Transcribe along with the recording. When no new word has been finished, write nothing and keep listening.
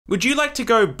Would you like to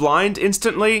go blind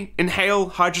instantly, inhale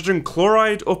hydrogen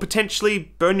chloride, or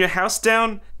potentially burn your house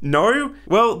down? No?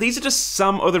 Well, these are just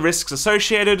some of the risks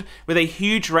associated with a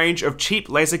huge range of cheap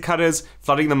laser cutters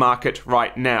flooding the market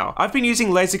right now. I've been using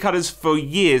laser cutters for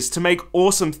years to make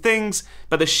awesome things,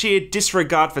 but the sheer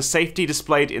disregard for safety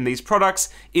displayed in these products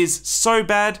is so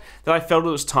bad that I felt it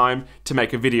was time to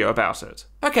make a video about it.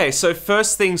 Okay, so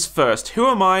first things first, who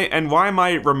am I and why am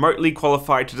I remotely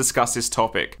qualified to discuss this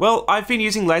topic? Well, I've been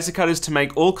using laser cutters to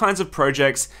make all kinds of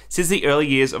projects since the early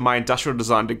years of my industrial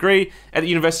design degree at the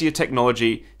University of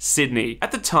Technology, Sydney.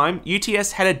 At the time,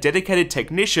 UTS had a dedicated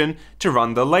technician to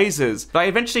run the lasers, but I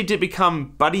eventually did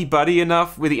become buddy-buddy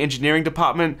enough with the engineering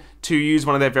department to use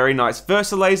one of their very nice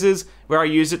Versa lasers, where I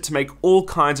used it to make all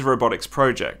kinds of robotics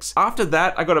projects. After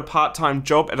that, I got a part-time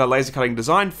job at a laser cutting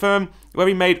design firm where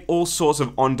we made all sorts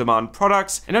of on-demand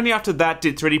products, and only after that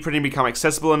did 3D printing become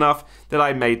accessible enough that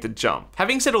I made the jump.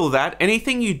 Having said all that,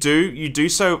 anything you do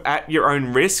so at your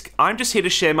own risk. I'm just here to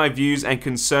share my views and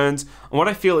concerns on what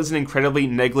I feel is an incredibly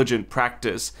negligent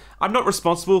practice. I'm not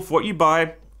responsible for what you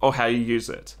buy or how you use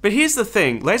it. But here's the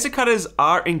thing, laser cutters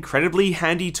are incredibly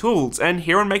handy tools, and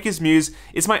here on Maker's Muse,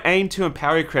 it's my aim to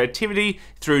empower your creativity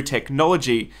through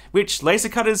technology, which laser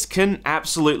cutters can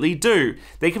absolutely do.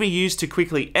 They can be used to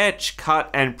quickly etch, cut,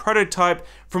 and prototype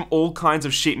from all kinds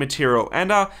of sheet material,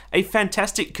 and are a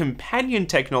fantastic companion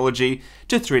technology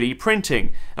to 3D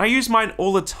printing. And I use mine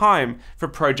all the time for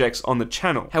projects on the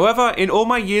channel. However, in all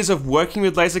my years of working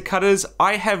with laser cutters,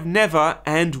 I have never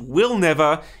and will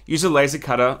never use a laser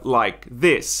cutter like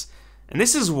this. And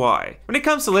this is why. When it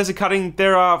comes to laser cutting,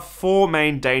 there are 4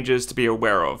 main dangers to be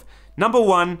aware of. Number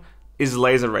 1 is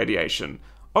laser radiation.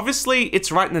 Obviously,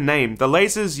 it's right in the name. The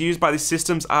lasers used by these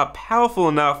systems are powerful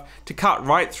enough to cut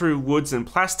right through woods and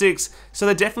plastics, so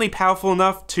they're definitely powerful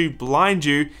enough to blind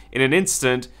you in an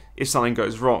instant if something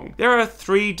goes wrong. There are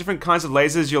 3 different kinds of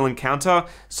lasers you'll encounter: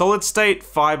 solid state,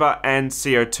 fiber, and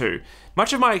CO2.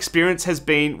 Much of my experience has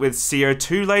been with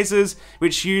CO2 lasers,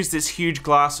 which use this huge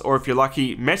glass, or if you're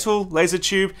lucky, metal laser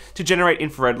tube to generate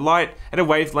infrared light at a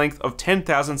wavelength of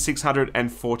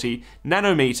 10,640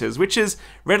 nanometers, which is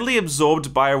readily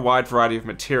absorbed by a wide variety of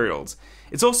materials.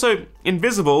 It's also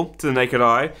invisible to the naked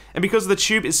eye, and because the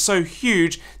tube is so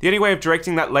huge, the only way of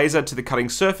directing that laser to the cutting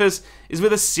surface is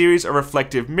with a series of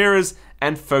reflective mirrors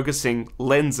and focusing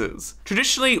lenses.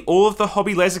 Traditionally, all of the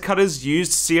hobby laser cutters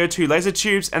used CO2 laser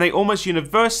tubes, and they almost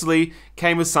universally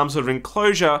came with some sort of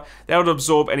enclosure that would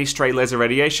absorb any stray laser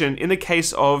radiation in the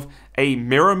case of a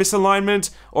mirror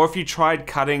misalignment, or if you tried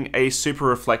cutting a super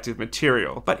reflective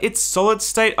material. But it's solid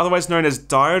state, otherwise known as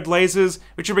diode lasers,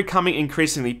 which are becoming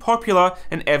increasingly popular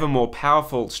and ever more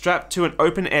powerful, strapped to an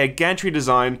open air gantry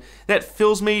design that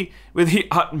fills me with the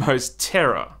utmost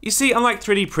terror. You see, unlike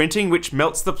 3D printing, which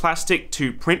melts the plastic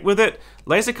to print with it,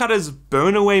 laser cutters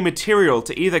burn away material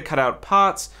to either cut out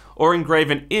parts or engrave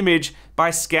an image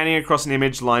by scanning across an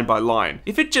image line by line.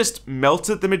 If it just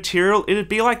melted the material, it'd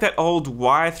be like that old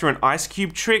wire through an ice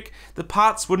cube trick. The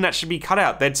parts wouldn't actually be cut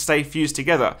out, they'd stay fused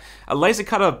together. A laser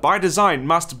cutter, by design,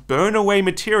 must burn away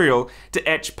material to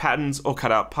etch patterns or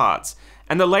cut out parts.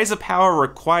 And the laser power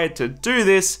required to do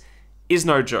this is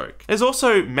no joke. There's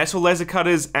also metal laser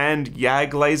cutters and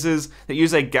YAG lasers that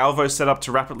use a galvo setup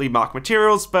to rapidly mark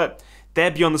materials, but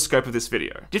they're beyond the scope of this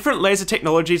video. Different laser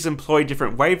technologies employ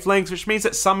different wavelengths, which means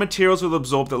that some materials will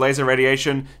absorb the laser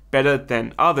radiation better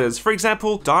than others. For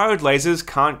example, diode lasers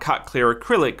can't cut clear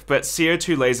acrylic, but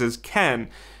CO2 lasers can.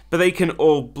 But they can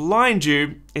all blind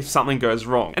you if something goes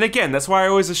wrong. And again, that's why I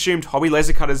always assumed hobby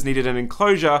laser cutters needed an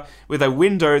enclosure with a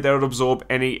window that would absorb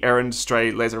any errant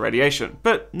stray laser radiation.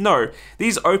 But no,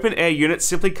 these open air units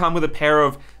simply come with a pair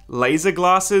of laser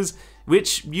glasses,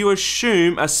 which you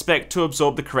assume are spec'd to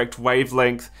absorb the correct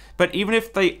wavelength. But even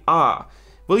if they are,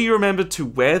 will you remember to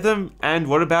wear them? And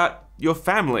what about your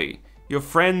family, your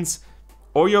friends,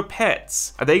 or your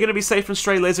pets? Are they going to be safe from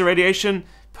stray laser radiation?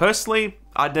 Personally,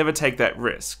 I'd never take that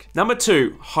risk. Number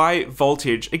 2, high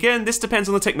voltage. Again, this depends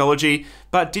on the technology,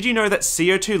 but did you know that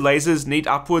CO2 lasers need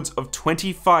upwards of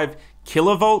 25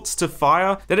 kilovolts to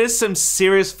fire? That is some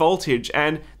serious voltage,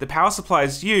 and the power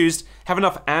supplies used have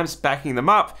enough amps backing them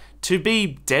up to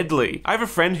be deadly. I have a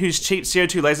friend whose cheap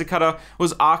CO2 laser cutter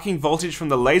was arcing voltage from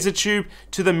the laser tube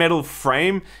to the metal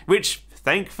frame, which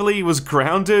thankfully was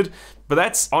grounded, but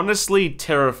that's honestly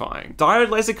terrifying. Diode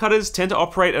laser cutters tend to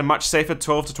operate at a much safer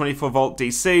 12 to 24 volt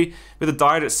DC, with the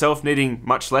diode itself needing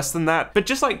much less than that. But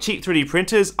just like cheap 3D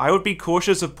printers, I would be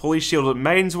cautious of poorly shielded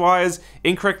mains wires,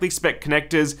 incorrectly spec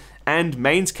connectors, and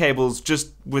mains cables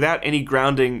just without any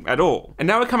grounding at all. And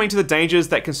now we're coming to the dangers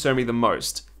that concern me the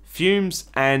most. fumes,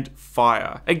 and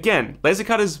fire. Again, laser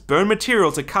cutters burn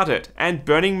material to cut it, and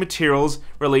burning materials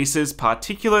releases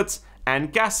particulates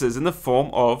and gases in the form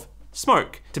of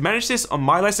smoke. To manage this on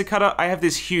my laser cutter, I have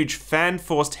this huge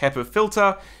fan-forced HEPA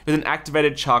filter with an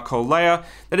activated charcoal layer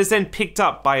that is then picked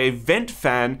up by a vent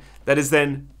fan that is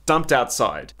then dumped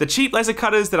outside. The cheap laser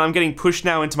cutters that I'm getting pushed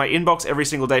now into my inbox every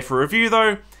single day for review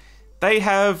though, they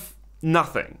have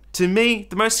nothing. To me,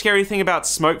 the most scary thing about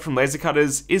smoke from laser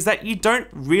cutters is that you don't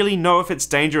really know if it's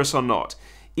dangerous or not.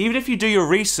 Even if you do your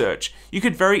research, you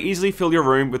could very easily fill your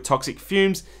room with toxic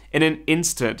fumes in an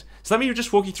instant. So let me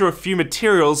just walk you through a few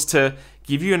materials to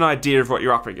give you an idea of what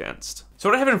you're up against. So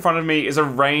what I have in front of me is a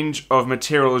range of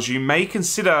materials you may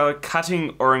consider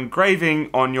cutting or engraving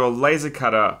on your laser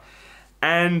cutter.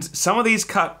 And some of these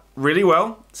cut really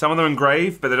well, some of them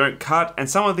engrave, but they don't cut, and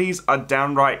some of these are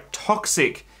downright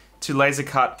toxic to laser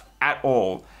cut at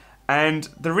all. And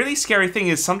the really scary thing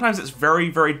is sometimes it's very,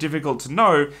 very difficult to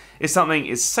know if something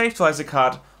is safe to laser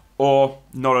cut or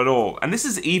not at all. And this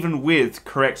is even with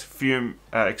correct fume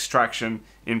extraction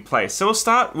in place. So we'll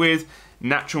start with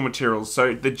natural materials.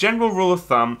 So the general rule of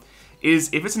thumb is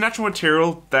if it's a natural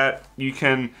material that you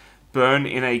can burn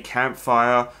in a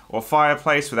campfire or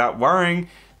fireplace without worrying,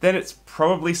 then it's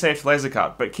probably safe to laser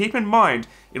cut. But keep in mind,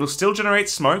 it'll still generate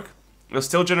smoke, it'll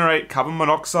still generate carbon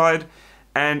monoxide,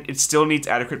 and it still needs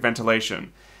adequate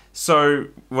ventilation. So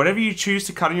whatever you choose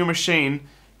to cut in your machine,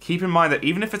 keep in mind that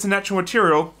even if it's a natural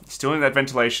material, you still need that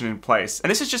ventilation in place. And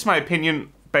this is just my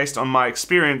opinion based on my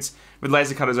experience with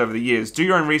laser cutters over the years. Do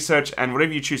your own research, and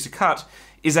whatever you choose to cut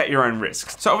is at your own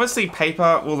risk. So obviously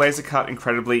paper will laser cut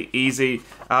incredibly easy,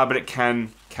 but it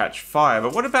can catch fire.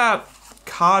 But what about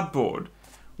cardboard?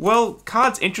 Well,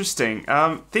 card's interesting.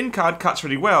 Thin card cuts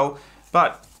really well,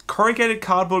 but corrugated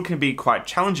cardboard can be quite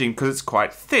challenging because it's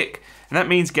quite thick, and that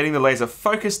means getting the laser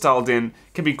focus dialed in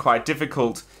can be quite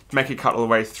difficult to make it cut all the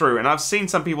way through. And I've seen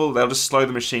some people, they'll just slow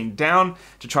the machine down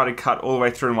to try to cut all the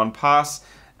way through in one pass,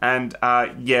 and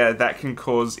yeah, that can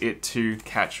cause it to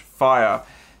catch fire.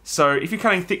 So if you're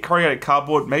cutting thick corrugated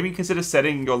cardboard, maybe consider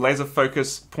setting your laser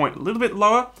focus point a little bit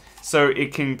lower so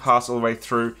it can pass all the way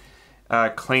through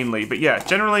cleanly. But yeah,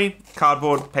 generally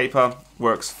cardboard, paper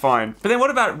works fine. But then what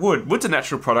about wood? Wood's a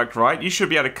natural product, right? You should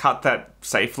be able to cut that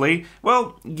safely.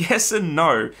 Well, yes and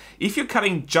no. If you're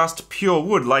cutting just pure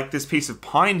wood, like this piece of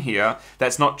pine here,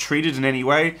 that's not treated in any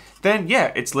way, then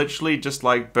yeah, it's literally just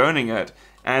like burning it,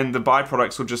 and the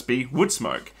byproducts will just be wood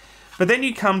smoke. But then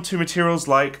you come to materials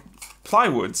like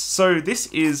plywoods. So this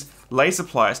is laser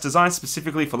ply. It's designed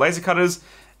specifically for laser cutters,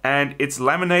 and it's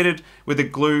laminated with a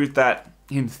glue that,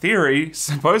 in theory,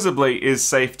 supposedly is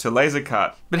safe to laser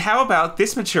cut. But how about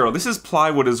this material? This is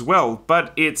plywood as well,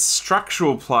 but it's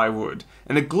structural plywood.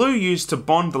 And the glue used to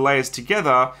bond the layers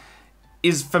together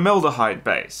is formaldehyde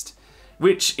based,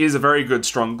 which is a very good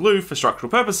strong glue for structural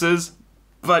purposes,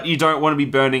 but you don't want to be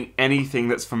burning anything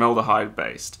that's formaldehyde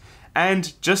based.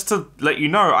 And just to let you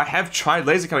know, I have tried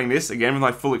laser cutting this, again with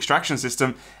my full extraction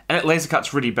system, and it laser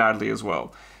cuts really badly as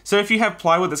well. So if you have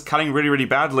plywood that's cutting really, really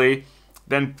badly,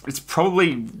 then it's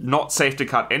probably not safe to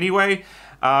cut anyway,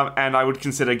 and I would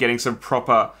consider getting some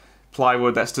proper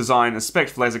plywood that's designed and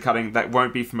spec'd for laser cutting that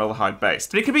won't be formaldehyde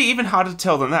based. But it could be even harder to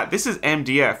tell than that. This is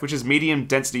MDF, which is medium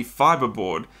density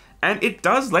fiberboard, and it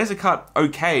does laser cut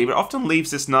okay, but often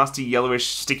leaves this nasty yellowish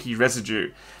sticky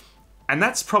residue. And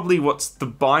that's probably what's the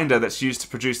binder that's used to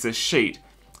produce this sheet.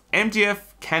 MDF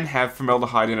can have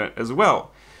formaldehyde in it as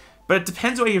well. But it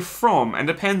depends where you're from, and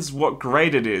depends what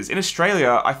grade it is. In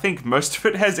Australia, I think most of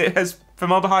it has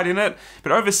formaldehyde in it,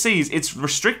 but overseas it's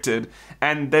restricted,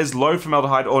 and there's low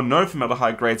formaldehyde or no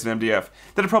formaldehyde grades in MDF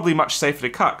that are probably much safer to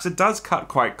cut, because it does cut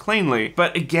quite cleanly.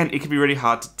 But again, it can be really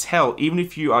hard to tell, even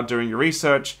if you are doing your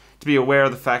research, to be aware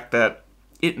of the fact that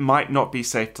it might not be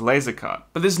safe to laser cut.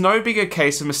 But there's no bigger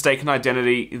case of mistaken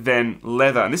identity than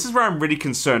leather. And this is where I'm really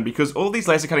concerned, because all these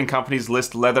laser cutting companies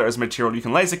list leather as a material you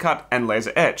can laser cut and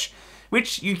laser etch,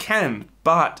 which you can,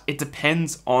 but it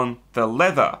depends on the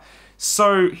leather.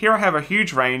 So here I have a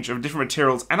huge range of different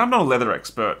materials, and I'm not a leather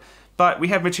expert, but we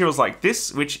have materials like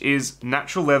this, which is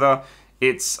natural leather.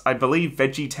 It's, I believe,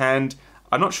 veggie tanned.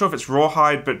 I'm not sure if it's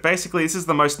rawhide, but basically this is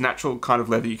the most natural kind of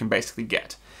leather you can basically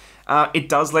get. It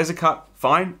does laser cut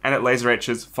fine, and it laser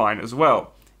etches fine as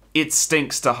well. It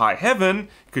stinks to high heaven,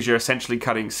 because you're essentially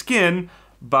cutting skin,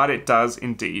 but it does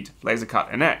indeed laser cut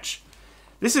and etch.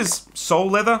 This is sole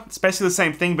leather. It's basically the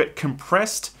same thing, but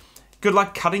compressed. Good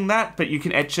luck cutting that, but you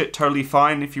can etch it totally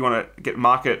fine if you want to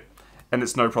mark it, and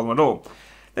it's no problem at all.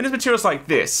 Then there's materials like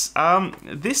this.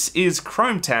 This is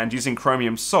chrome tanned using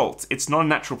chromium salts. It's not a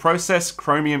natural process.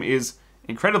 Chromium is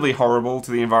incredibly horrible to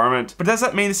the environment. But does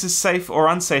that mean this is safe or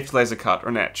unsafe to laser cut or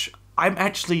an etch? I'm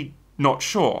actually not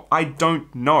sure. I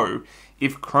don't know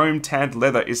if chrome tanned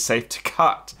leather is safe to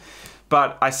cut,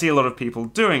 but I see a lot of people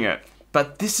doing it.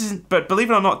 But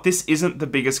believe it or not, this isn't the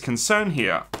biggest concern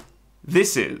here.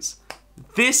 This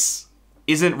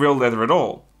isn't real leather at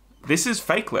all. This is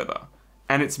fake leather,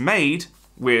 and it's made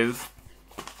with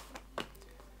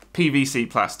PVC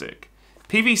plastic.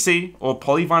 PVC, or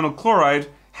polyvinyl chloride,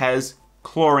 has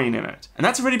chlorine in it. And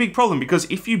that's a really big problem because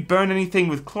if you burn anything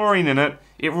with chlorine in it,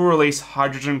 it will release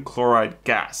hydrogen chloride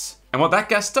gas. And what that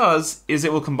gas does is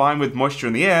it will combine with moisture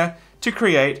in the air to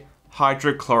create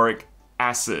hydrochloric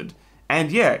acid.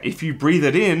 And yeah, if you breathe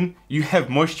it in, you have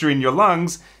moisture in your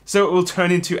lungs, so it will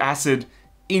turn into acid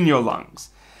in your lungs.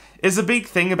 It's a big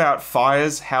thing about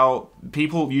fires, how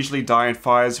people usually die in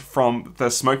fires from the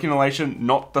smoke inhalation,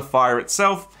 not the fire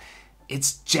itself.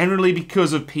 It's generally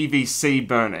because of PVC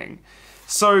burning.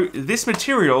 So this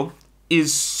material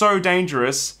is so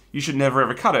dangerous, you should never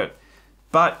ever cut it.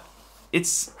 But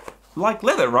it's like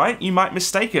leather, right? You might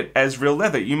mistake it as real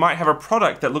leather. You might have a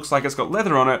product that looks like it's got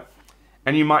leather on it,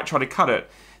 and you might try to cut it.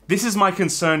 This is my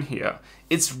concern here.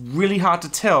 It's really hard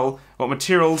to tell what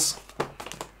materials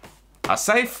are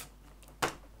safe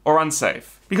or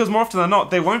unsafe. Because more often than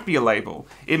not, there won't be a label.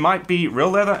 It might be real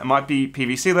leather, it might be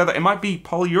PVC leather, it might be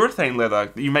polyurethane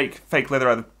leather. You make fake leather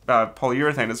out of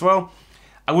polyurethane as well.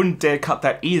 I wouldn't dare cut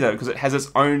that either because it has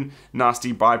its own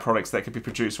nasty byproducts that can be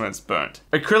produced when it's burnt.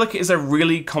 Acrylic is a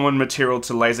really common material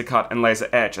to laser cut and laser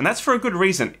etch, and that's for a good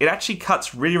reason. It actually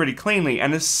cuts really, really cleanly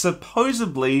and is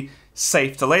supposedly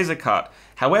safe to laser cut.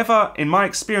 However, in my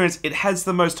experience, it has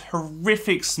the most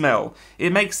horrific smell.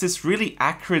 It makes this really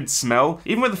acrid smell.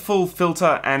 Even with a full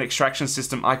filter and extraction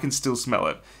system, I can still smell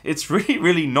it. It's really,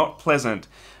 really not pleasant.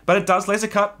 But it does laser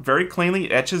cut very cleanly,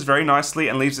 it etches very nicely,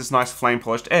 and leaves this nice flame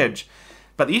polished edge.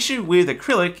 But the issue with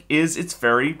acrylic is it's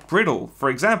very brittle. For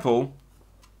example,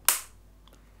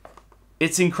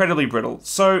 it's incredibly brittle.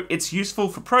 So it's useful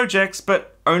for projects,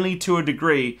 but only to a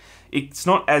degree. It's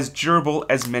not as durable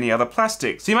as many other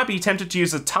plastics. So you might be tempted to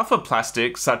use a tougher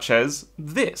plastic such as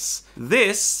this.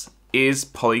 This is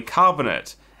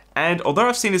polycarbonate. And although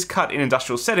I've seen this cut in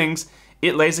industrial settings,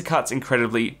 it laser cuts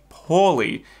incredibly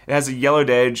poorly. It has a yellowed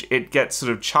edge, it gets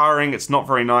sort of charring, it's not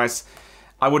very nice.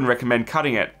 I wouldn't recommend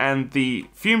cutting it. And the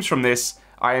fumes from this,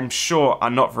 I am sure,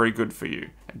 are not very good for you.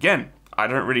 Again, I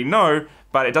don't really know,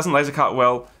 but it doesn't laser cut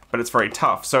well, but it's very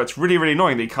tough. So it's really, really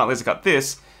annoying that you can't laser cut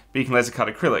this, but you can laser cut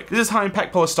acrylic. This is high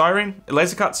impact polystyrene. It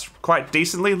laser cuts quite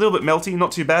decently, a little bit melty,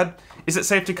 not too bad. Is it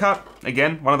safe to cut?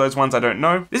 Again, one of those ones I don't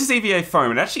know. This is EVA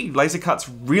foam. It actually laser cuts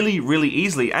really, really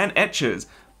easily and etches,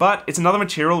 but it's another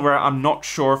material where I'm not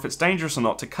sure if it's dangerous or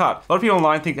not to cut. A lot of people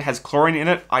online think it has chlorine in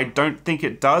it. I don't think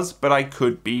it does, but I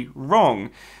could be wrong.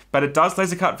 But it does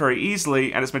laser cut very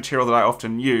easily, and it's material that I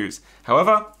often use.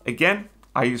 However, again,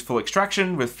 I use full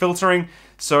extraction with filtering,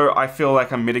 so I feel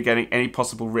like I'm mitigating any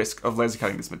possible risk of laser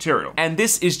cutting this material. And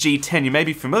this is G10. You may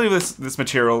be familiar with this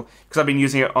material because I've been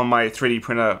using it on my 3D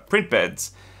printer print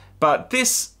beds. But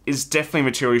this is definitely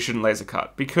material you shouldn't laser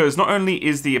cut because not only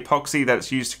is the epoxy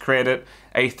that's used to create it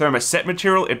a thermoset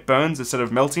material, it burns instead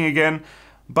of melting again,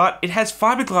 but it has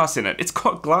fiberglass in it. It's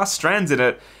got glass strands in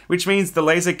it, which means the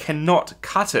laser cannot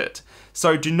cut it.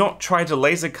 So do not try to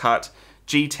laser cut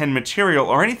G10 material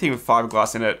or anything with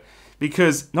fiberglass in it,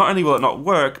 because not only will it not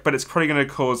work, but it's probably going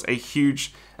to cause a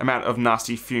huge amount of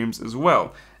nasty fumes as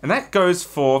well. And that goes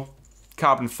for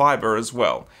carbon fiber as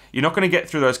well. You're not going to get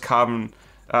through those carbon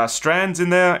strands in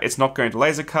there, it's not going to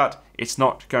laser cut, it's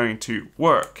not going to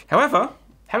work. However,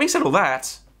 having said all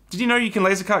that, did you know you can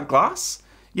laser cut glass?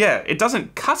 Yeah, it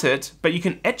doesn't cut it, but you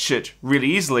can etch it really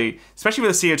easily, especially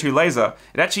with a CO2 laser.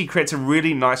 It actually creates a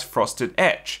really nice frosted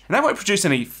etch. And that won't produce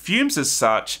any fumes as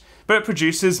such, but it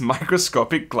produces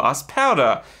microscopic glass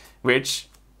powder, which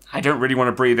I don't really want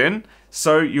to breathe in.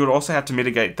 So you would also have to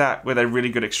mitigate that with a really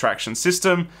good extraction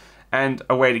system and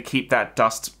a way to keep that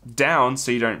dust down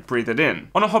so you don't breathe it in.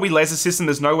 On a hobby laser system,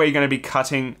 there's no way you're going to be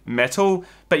cutting metal,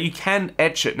 but you can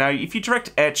etch it. Now, if you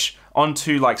direct etch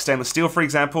onto like stainless steel, for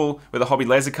example, with a hobby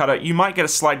laser cutter, you might get a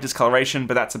slight discoloration,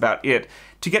 but that's about it.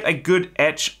 To get a good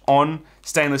etch on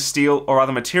stainless steel or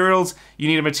other materials, you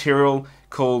need a material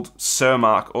called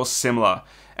Surmark or similar.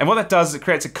 And what that does is it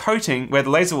creates a coating where the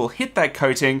laser will hit that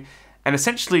coating and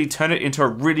essentially turn it into a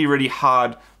really, really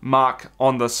hard mark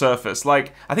on the surface.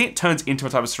 Like, I think it turns into a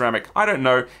type of ceramic. I don't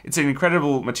know. It's an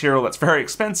incredible material that's very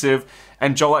expensive,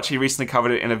 and Joel actually recently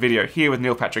covered it in a video here with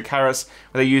Neil Patrick Harris,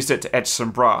 where they used it to etch some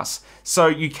brass. So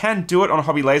you can do it on a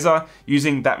hobby laser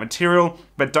using that material,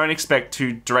 but don't expect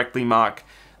to directly mark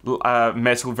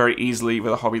metal very easily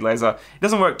with a hobby laser. It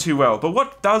doesn't work too well, but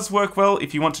what does work well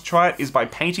if you want to try it is by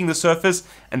painting the surface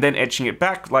and then etching it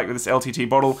back, like with this LTT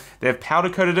bottle. They've powder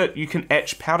coated it. You can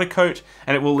etch powder coat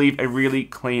and it will leave a really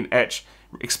clean etch,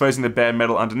 exposing the bare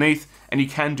metal underneath, and you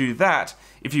can do that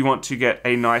if you want to get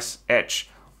a nice etch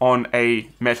on a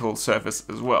metal surface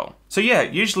as well. So yeah,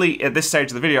 usually at this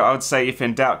stage of the video, I would say if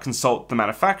in doubt, consult the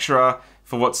manufacturer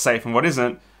for what's safe and what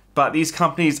isn't, but these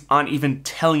companies aren't even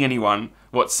telling anyone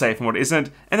what's safe and what isn't,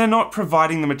 and they're not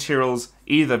providing the materials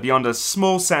either beyond a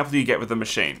small sample you get with the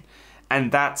machine.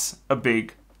 And that's a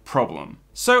big problem.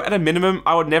 So at a minimum,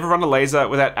 I would never run a laser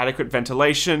without adequate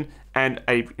ventilation and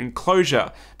an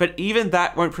enclosure, but even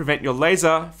that won't prevent your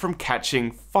laser from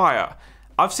catching fire.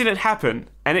 I've seen it happen,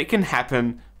 and it can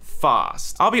happen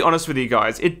fast. I'll be honest with you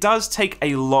guys, it does take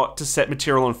a lot to set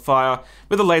material on fire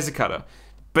with a laser cutter,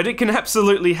 but it can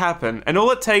absolutely happen, and all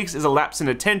it takes is a lapse in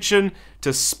attention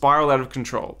to spiral out of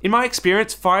control. In my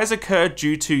experience, fires occur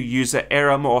due to user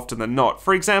error more often than not.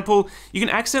 For example, you can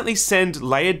accidentally send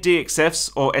layered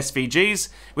DXFs or SVGs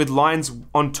with lines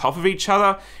on top of each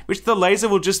other, which the laser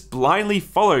will just blindly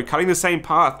follow, cutting the same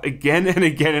path again and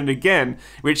again and again,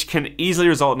 which can easily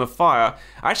result in a fire.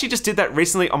 I actually just did that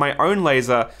recently on my own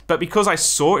laser, but because I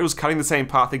saw it was cutting the same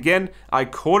path again, I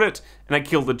caught it and I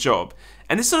killed the job.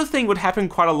 And this sort of thing would happen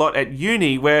quite a lot at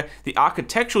uni, where the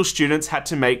architectural students had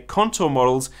to make contour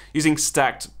models using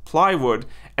stacked plywood,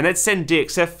 and they'd send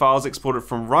DXF files exported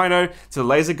from Rhino to the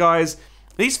laser guys.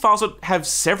 These files would have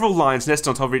several lines nested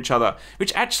on top of each other,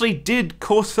 which actually did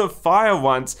cause a fire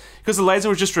once, because the laser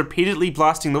was just repeatedly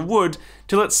blasting the wood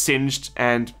till it singed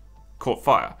and caught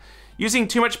fire. Using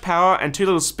too much power and too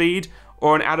little speed,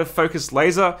 or an out of focus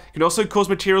laser, can also cause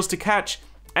materials to catch.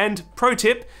 And pro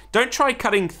tip, don't try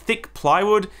cutting thick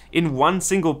plywood in one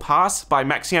single pass by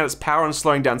maxing out its power and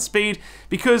slowing down speed,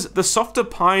 because the softer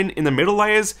pine in the middle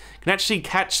layers can actually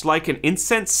catch like an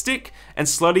incense stick and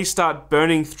slowly start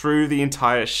burning through the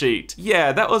entire sheet.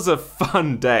 Yeah, that was a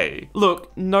fun day.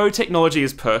 Look, no technology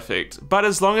is perfect, but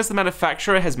as long as the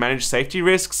manufacturer has managed safety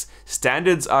risks,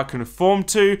 standards are conformed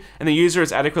to, and the user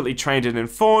is adequately trained and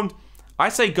informed, I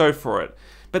say go for it.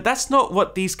 But that's not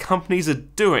what these companies are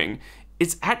doing.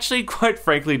 It's actually quite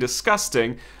frankly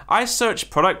disgusting. I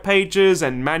searched product pages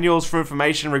and manuals for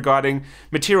information regarding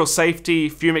material safety,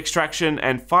 fume extraction,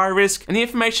 and fire risk, and the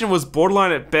information was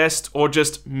borderline at best or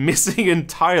just missing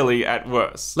entirely at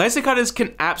worst. Laser cutters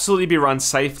can absolutely be run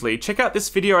safely. Check out this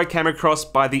video I came across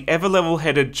by the ever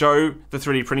level-headed Joe, the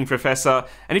 3D printing professor,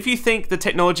 and if you think the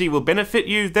technology will benefit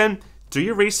you, then do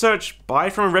your research, buy it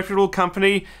from a reputable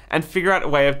company, and figure out a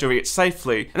way of doing it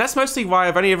safely. And that's mostly why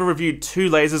I've only ever reviewed 2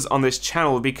 lasers on this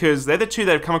channel, because they're the 2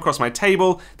 that have come across my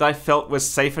table that I felt was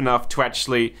safe enough to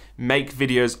actually make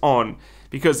videos on.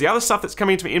 Because the other stuff that's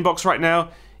coming into my inbox right now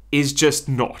is just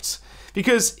not.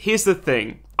 Because here's the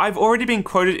thing, I've already been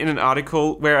quoted in an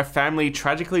article where a family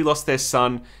tragically lost their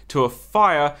son to a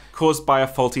fire caused by a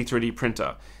faulty 3D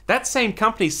printer. That same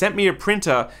company sent me a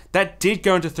printer that did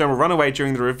go into thermal runaway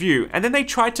during the review, and then they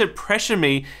tried to pressure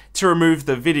me to remove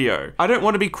the video. I don't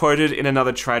want to be quoted in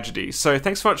another tragedy, so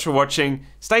thanks so much for watching,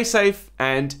 stay safe,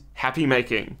 and happy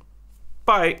making.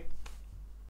 Bye!